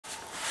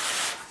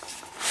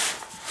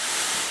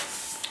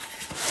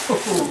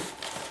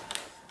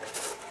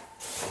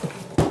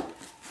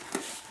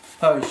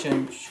Probably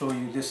shouldn't show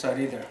you this side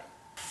either.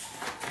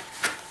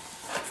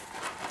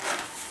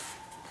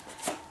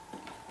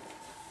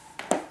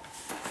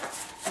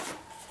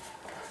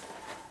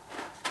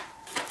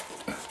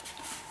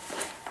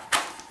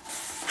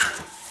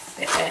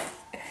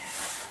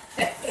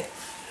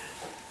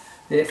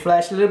 Did it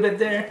flash a little bit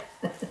there?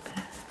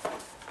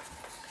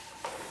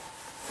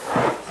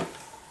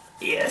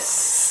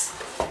 Yes!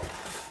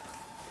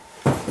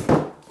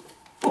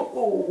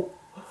 Oh.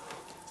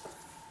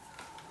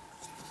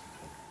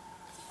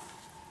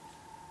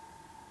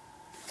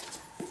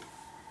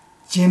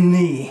 Jim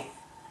Lee,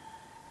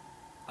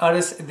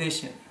 Artist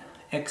Edition,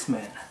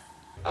 X-Men.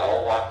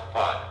 Oh, what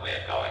fun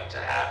we're going to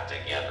have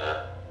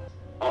together.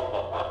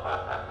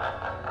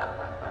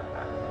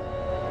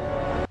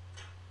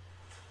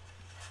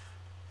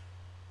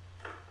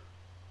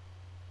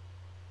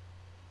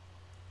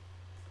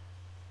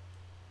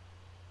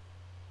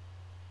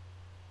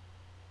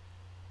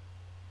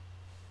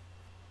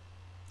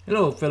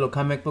 Hello fellow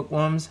comic book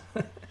worms.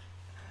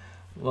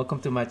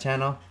 Welcome to my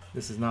channel.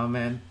 This is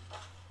Nowman.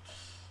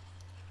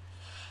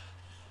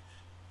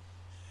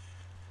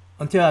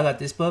 Until I got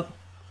this book,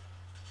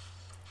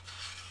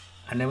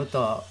 I never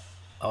thought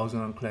I was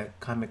gonna collect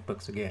comic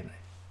books again.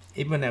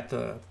 Even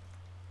after,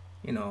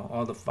 you know,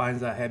 all the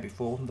finds I had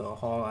before, the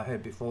haul I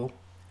had before,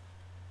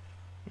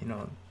 you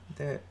know,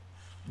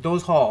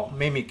 those haul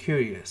made me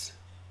curious,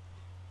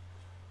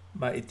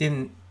 but it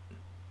didn't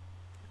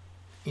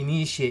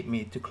initiate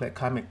me to collect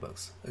comic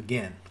books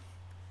again.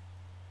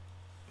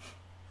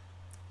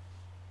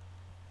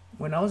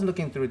 When I was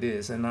looking through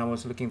this, and I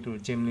was looking through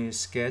Jim Lee's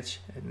sketch,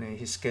 and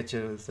his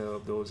sketches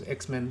of those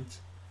X-Men,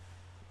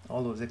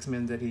 all those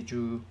X-Men that he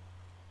drew,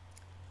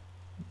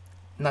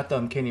 not the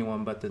Uncanny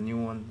one, but the new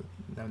one,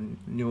 the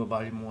newer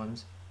volume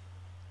ones,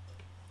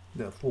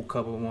 the full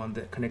cover one,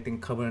 the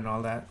connecting cover and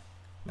all that.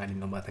 I didn't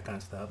know about that kind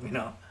of stuff, you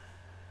know.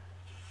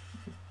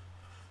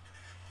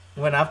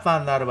 When I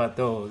found out about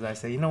those, I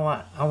said, you know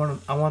what, I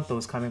want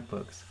those comic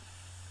books.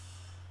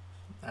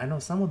 I know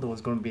some of those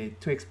are going to be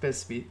too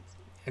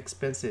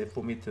expensive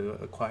for me to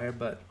acquire,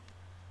 but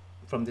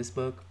from this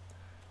book,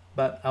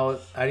 but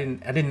I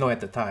didn't know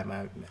at the time.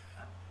 I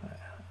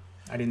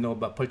didn't know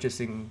about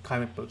purchasing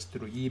comic books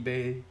through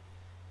eBay.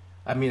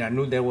 I mean, I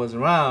knew there was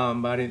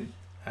around, but I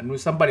knew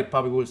somebody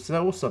probably would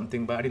sell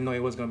something, but I didn't know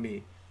it was gonna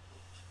be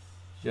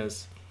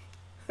just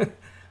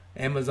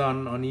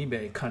Amazon on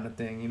eBay kind of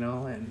thing, you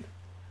know. And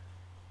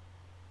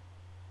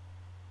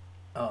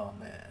oh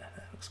man,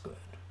 that looks good.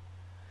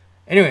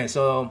 Anyway,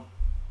 so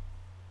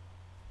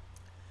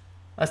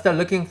I started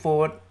looking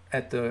forward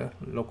at the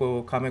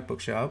local comic book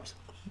shops.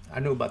 I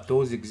knew about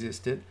those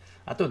existed.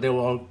 I thought they were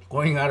all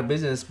going out of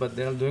business, but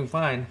they're doing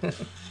fine.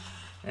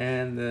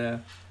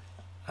 And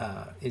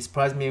it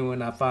surprised me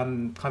when I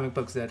found comic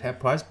books that had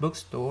Price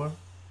Bookstore.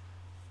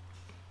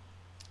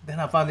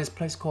 Then I found this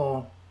place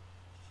called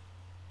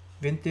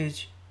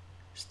Vintage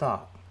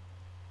Stock,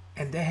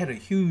 and they had a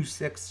huge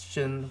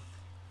section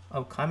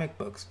of comic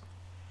books.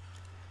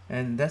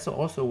 And that's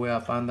also where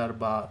I found out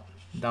about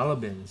dollar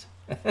bins.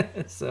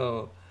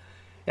 So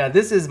yeah,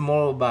 this is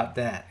more about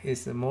that.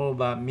 It's more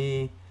about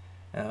me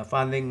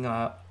finding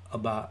out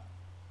about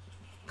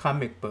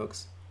comic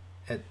books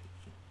at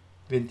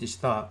Vintage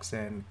Stocks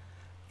and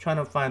trying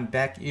to find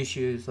back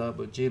issues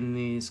of Jim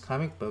Lee's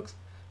comic books,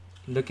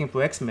 looking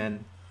for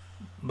X-Men,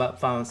 but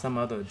found some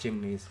other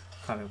Jim Lee's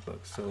comic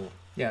books. So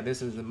yeah,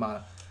 this is my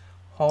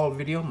haul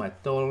video, my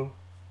third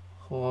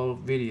haul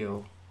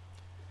video,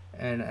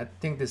 and I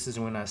think this is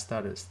when I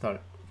started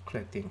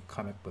collecting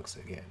comic books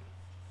again.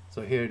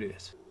 So here it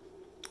is.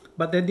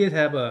 But they did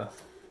have a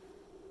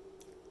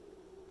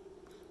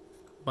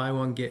buy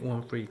one get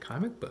one free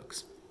comic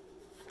books,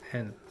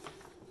 and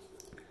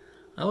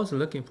I was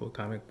looking for a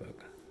comic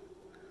book,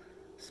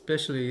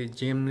 especially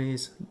Jim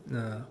Lee's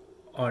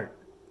art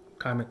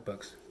comic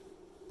books.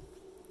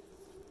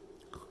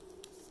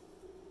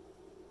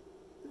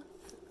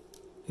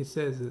 It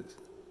says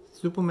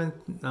Superman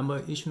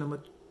issue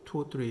number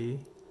 203.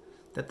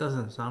 That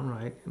doesn't sound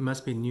right. It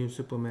must be new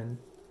Superman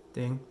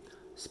thing.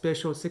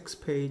 Special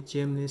 6-page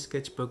Jim Lee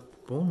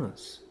sketchbook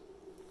bonus.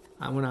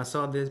 When I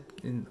saw this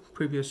in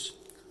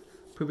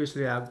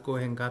previously, I go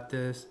ahead and got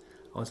this.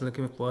 I was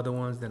looking for other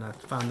ones. Then I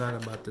found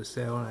out about the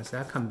sale, and I said,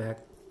 I'll come back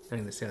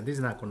during the sale. This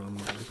is not going to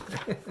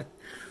move.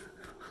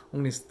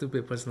 Only a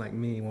stupid person like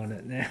me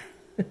wanted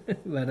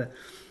it. But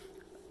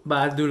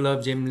I do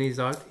love Jim Lee's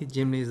art.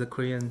 Jim Lee is a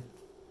Korean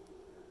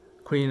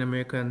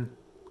American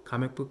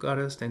comic book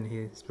artist, and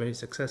he's very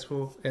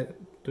successful at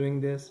doing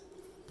this.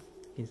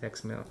 He's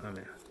X-Men. I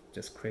mean,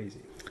 just crazy.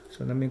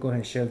 So let me go ahead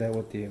and share that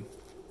with you.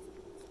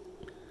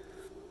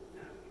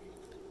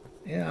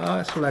 Yeah, I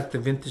also like the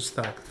Vintage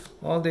Stock.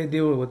 All they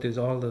deal with is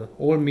all the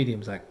old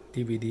mediums like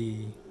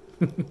DVD,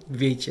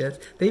 VHS.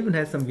 They even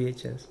had some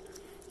VHS.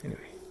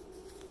 Anyway,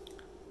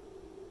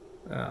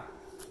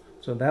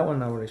 so that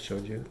one I already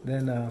showed you.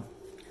 Then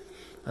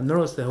I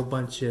noticed a whole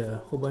bunch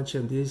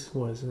of these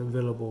was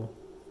available.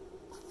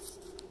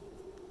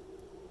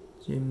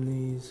 Jim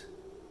Lee's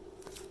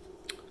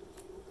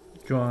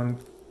drawn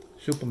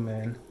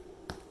Superman.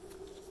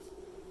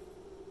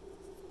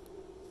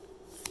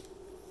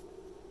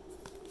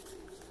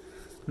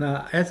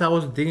 Now, as I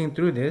was digging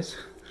through this,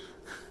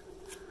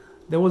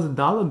 there was a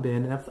dollar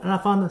bin, and I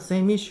found the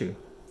same issue.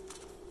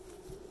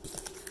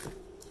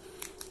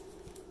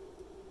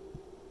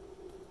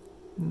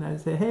 And I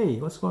said, "Hey,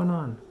 what's going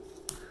on?"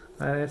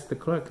 I asked the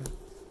clerk,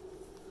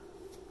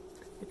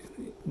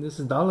 "This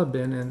is dollar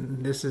bin,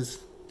 and this is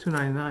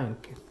 $2.99."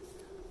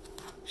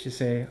 She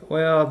say,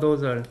 "Well,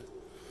 those are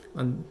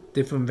on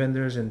different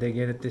vendors, and they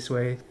get it this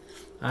way.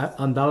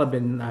 On dollar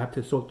bin, I have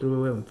to sort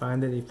through it and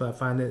find it. If I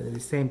find it, the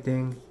same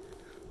thing.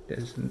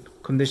 There's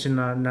condition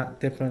are not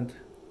different.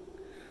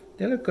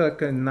 They look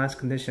like in nice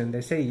condition.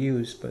 They say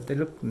used, but they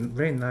look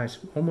very nice,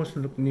 almost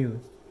look new."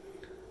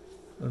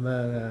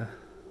 But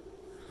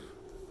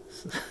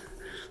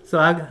so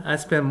I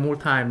spent more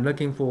time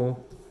looking for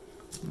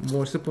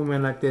more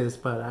Superman like this,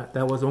 but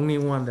that was only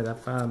one that I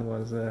found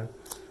was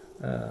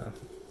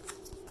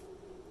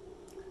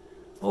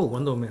oh,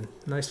 Wonder Woman,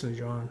 nicely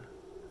drawn.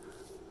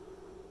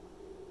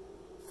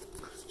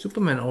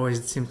 Superman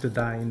always seems to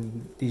die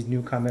in these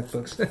new comic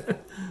books.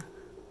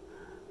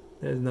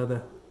 There's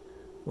another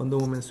Wonder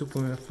Woman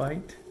Superman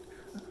fight.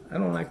 I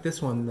don't like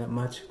this one that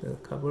much, the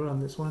cover on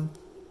this one.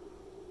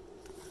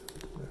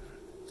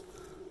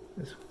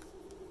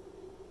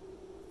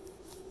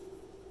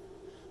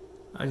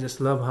 I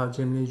just love how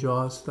Jim Lee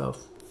draws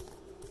stuff.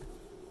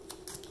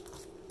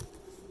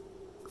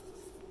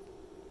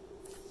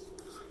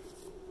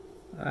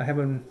 I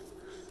haven't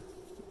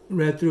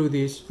read through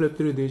these, flipped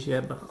through these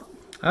yet, but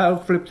I'll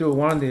flip through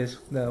one of these,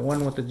 the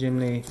one with the Jim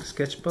Lee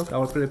sketchbook.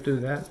 I'll flip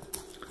through that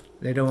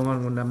later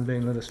on when I'm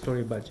doing a little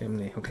story about Jim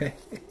Lee, okay?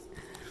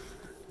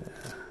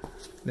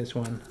 This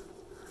one,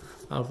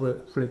 I'll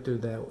flip through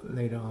that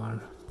later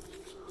on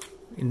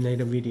in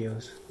later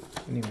videos.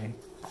 Anyway,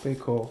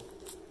 pretty cool.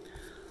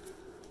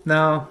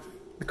 Now,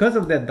 because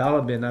of that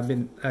dollar bin,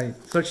 I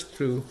searched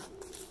through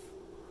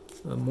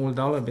more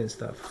dollar bin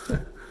stuff.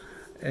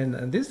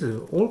 And this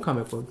is old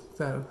comic book.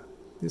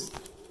 This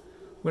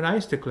when I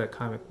used to collect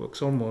comic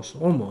books,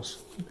 almost.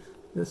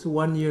 This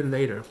 1 year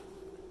later.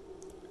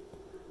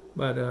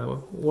 But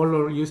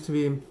Warlord used to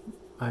be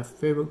my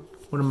favorite,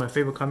 one of my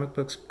favorite comic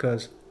books,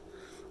 because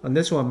on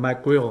this one,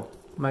 Mike Grill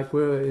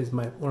is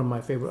one of my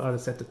favorite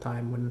artists at the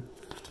time.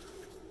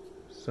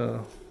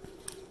 So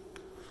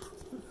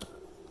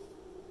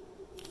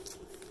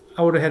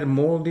I would have had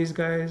more of these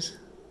guys,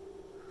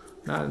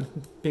 not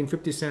being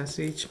 50 cents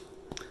each,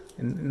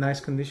 in nice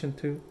condition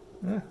too.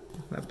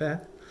 Not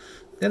bad.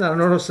 Then I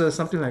noticed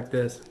something like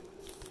this.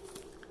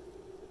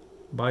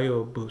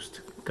 Bio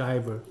Boost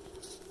Guyver.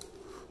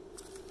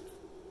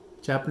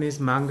 Japanese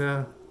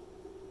manga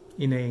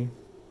in a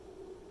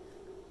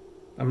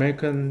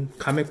American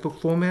comic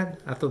book format.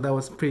 I thought that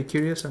was pretty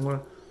curious. I'm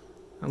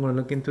gonna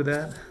look into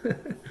that.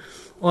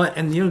 Oh,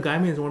 and Neil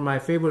Gaiman is one of my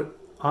favorite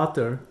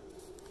author.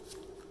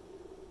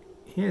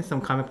 He has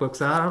some comic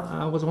books.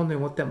 I was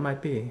wondering what that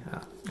might be.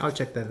 I'll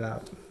check that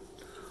out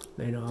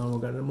later on. We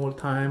got more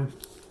time.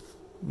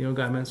 Neil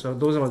Gaiman. So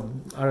those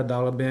are a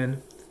dollar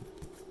bin.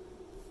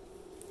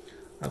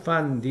 I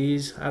found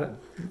these.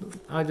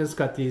 I just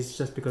got these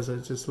just because I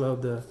just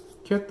love the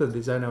character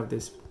design of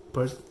this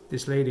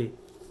lady.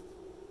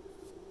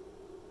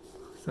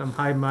 Some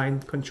high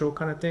mind control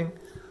kind of thing.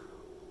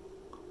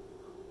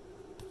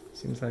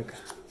 Seems like,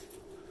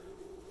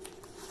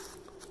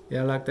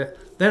 yeah, I like that.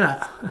 Then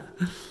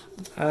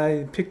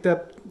I picked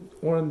up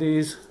one of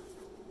these.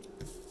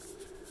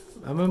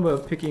 I remember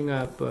picking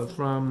up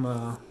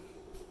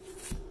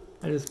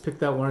I just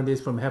picked up one of these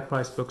from Half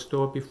Price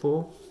Bookstore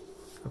before.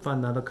 I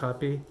found another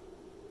copy.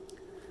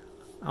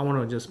 I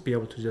want to just be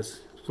able to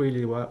just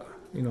freely,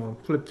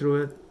 flip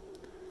through it.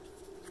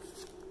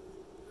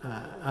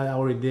 I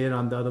already did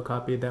on the other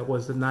copy that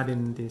was not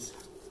in this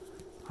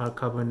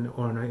hardcover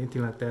or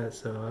anything like that.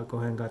 So I'll go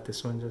ahead and got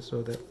this one just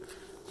so that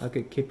I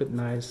could keep it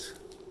nice.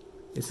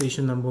 It's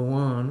issue number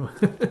 1.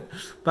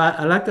 But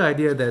I like the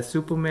idea that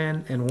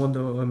Superman and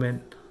Wonder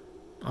Woman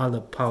are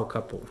the power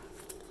couple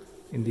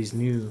in these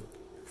new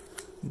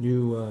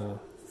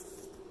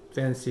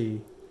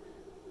fancy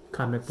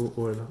comic book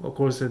world. Of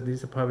course,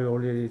 these are probably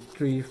already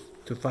 3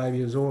 to 5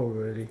 years old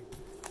already.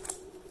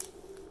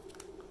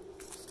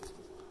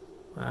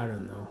 I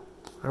don't know.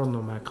 I don't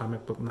know my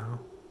comic book now.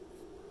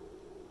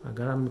 I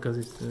got them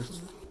because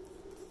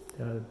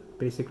they're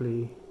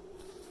basically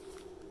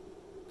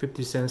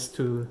 50 cents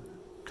to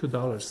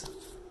 $2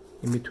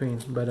 in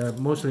between, but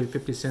mostly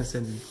 50 cents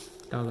and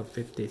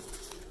 $1.50.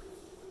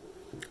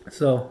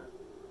 So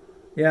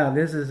yeah,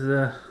 this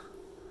is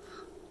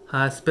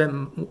I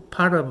spent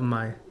part of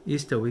my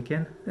Easter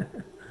weekend.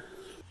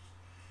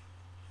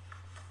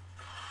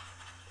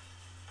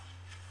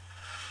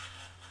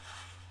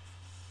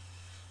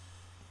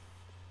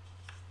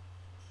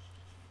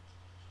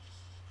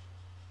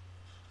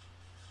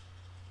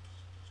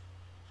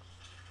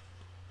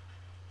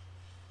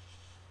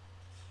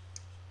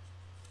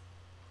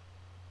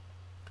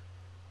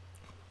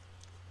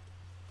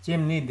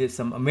 Jim Lee did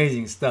some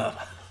amazing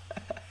stuff.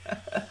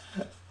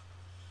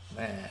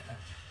 Man.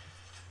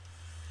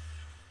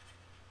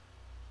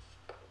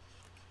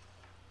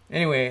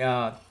 Anyway,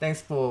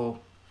 thanks for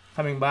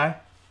coming by,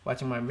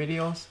 watching my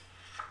videos.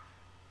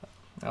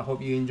 I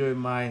hope you enjoyed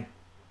my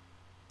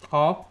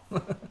haul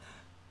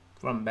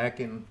from back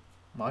in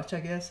March, I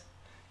guess.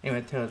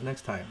 Anyway, till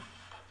next time.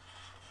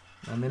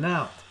 I'm in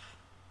out.